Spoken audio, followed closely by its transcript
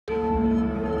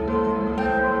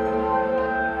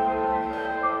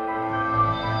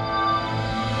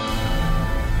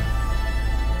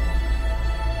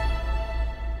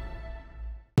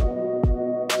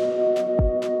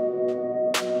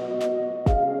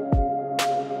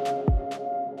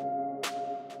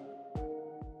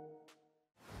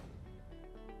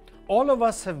All of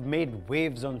us have made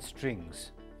waves on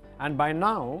strings, and by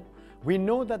now we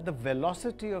know that the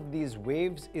velocity of these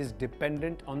waves is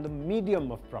dependent on the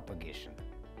medium of propagation.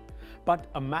 But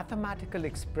a mathematical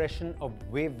expression of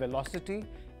wave velocity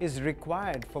is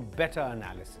required for better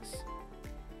analysis.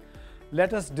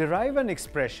 Let us derive an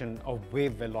expression of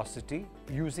wave velocity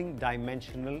using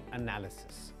dimensional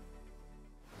analysis.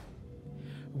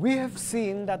 We have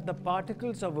seen that the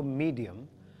particles of a medium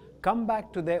come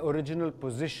back to their original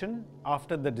position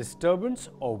after the disturbance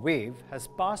or wave has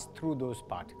passed through those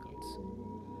particles.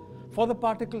 For the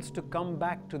particles to come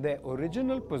back to their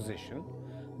original position,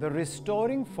 the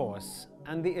restoring force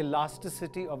and the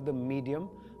elasticity of the medium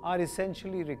are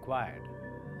essentially required.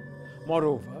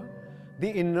 Moreover, the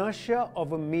inertia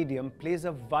of a medium plays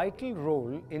a vital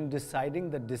role in deciding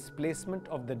the displacement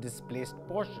of the displaced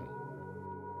portion.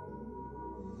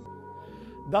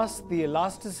 Thus, the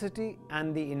elasticity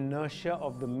and the inertia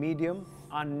of the medium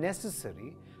are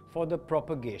necessary for the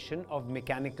propagation of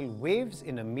mechanical waves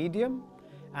in a medium,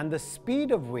 and the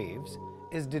speed of waves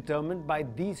is determined by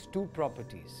these two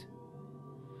properties.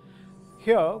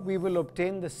 Here, we will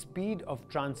obtain the speed of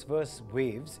transverse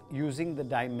waves using the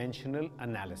dimensional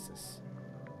analysis.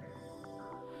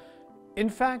 In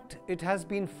fact, it has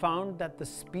been found that the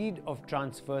speed of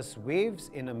transverse waves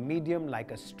in a medium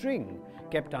like a string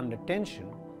kept under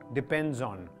tension depends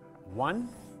on 1.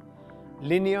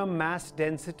 Linear mass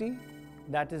density,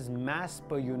 that is mass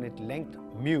per unit length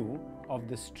mu of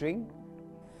the string,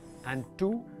 and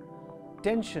 2.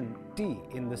 Tension T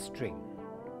in the string.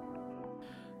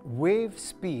 Wave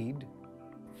speed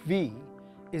V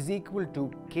is equal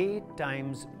to k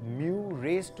times mu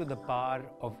raised to the power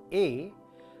of A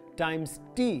times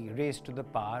t raised to the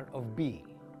power of b.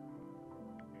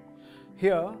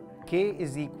 Here, k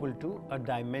is equal to a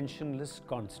dimensionless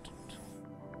constant.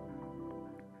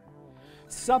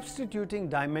 Substituting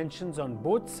dimensions on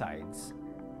both sides,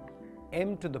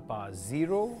 m to the power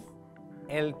 0,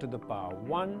 l to the power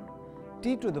 1,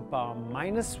 t to the power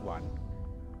minus 1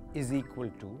 is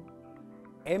equal to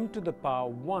m to the power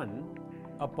 1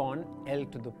 upon l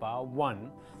to the power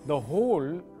 1, the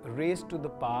whole raised to the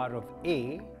power of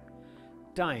a,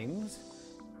 times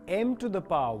m to the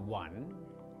power 1,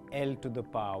 l to the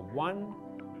power 1,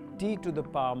 t to the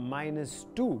power minus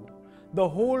 2, the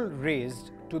whole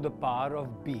raised to the power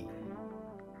of b.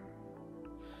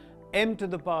 M to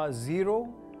the power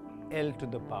 0, l to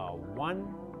the power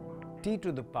 1, t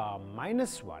to the power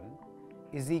minus 1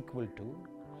 is equal to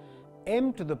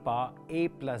m to the power a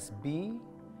plus b,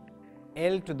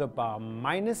 l to the power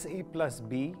minus a plus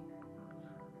b,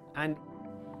 and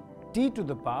t to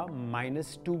the power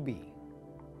minus 2b.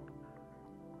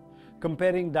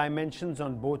 Comparing dimensions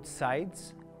on both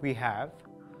sides, we have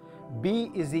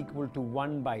b is equal to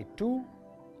 1 by 2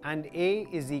 and a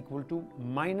is equal to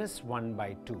minus 1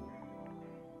 by 2.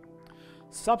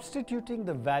 Substituting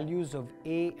the values of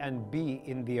a and b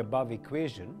in the above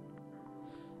equation,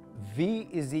 v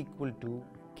is equal to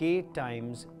k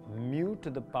times mu to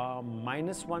the power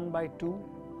minus 1 by 2,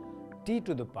 t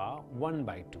to the power 1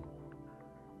 by 2.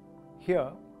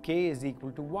 Here, k is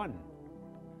equal to 1.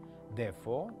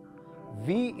 Therefore,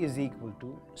 v is equal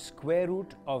to square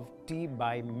root of t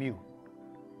by mu.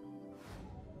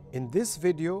 In this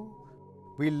video,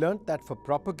 we learnt that for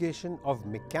propagation of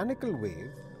mechanical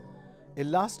wave,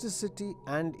 elasticity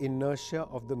and inertia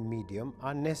of the medium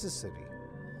are necessary.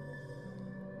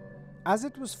 As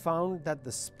it was found that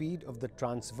the speed of the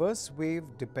transverse wave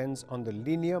depends on the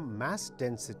linear mass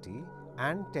density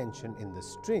and tension in the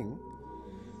string,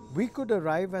 we could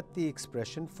arrive at the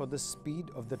expression for the speed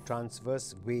of the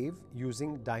transverse wave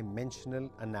using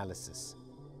dimensional analysis.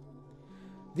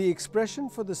 The expression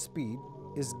for the speed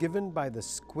is given by the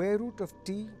square root of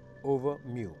t over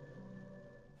mu.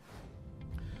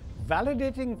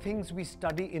 Validating things we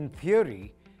study in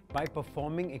theory by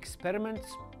performing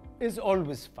experiments is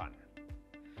always fun.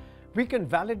 We can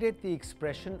validate the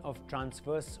expression of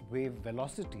transverse wave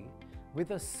velocity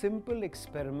with a simple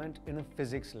experiment in a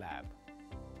physics lab.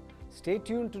 Stay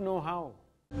tuned to know how.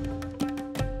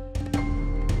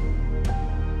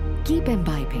 Keep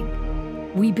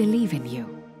imbibing. We believe in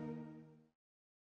you.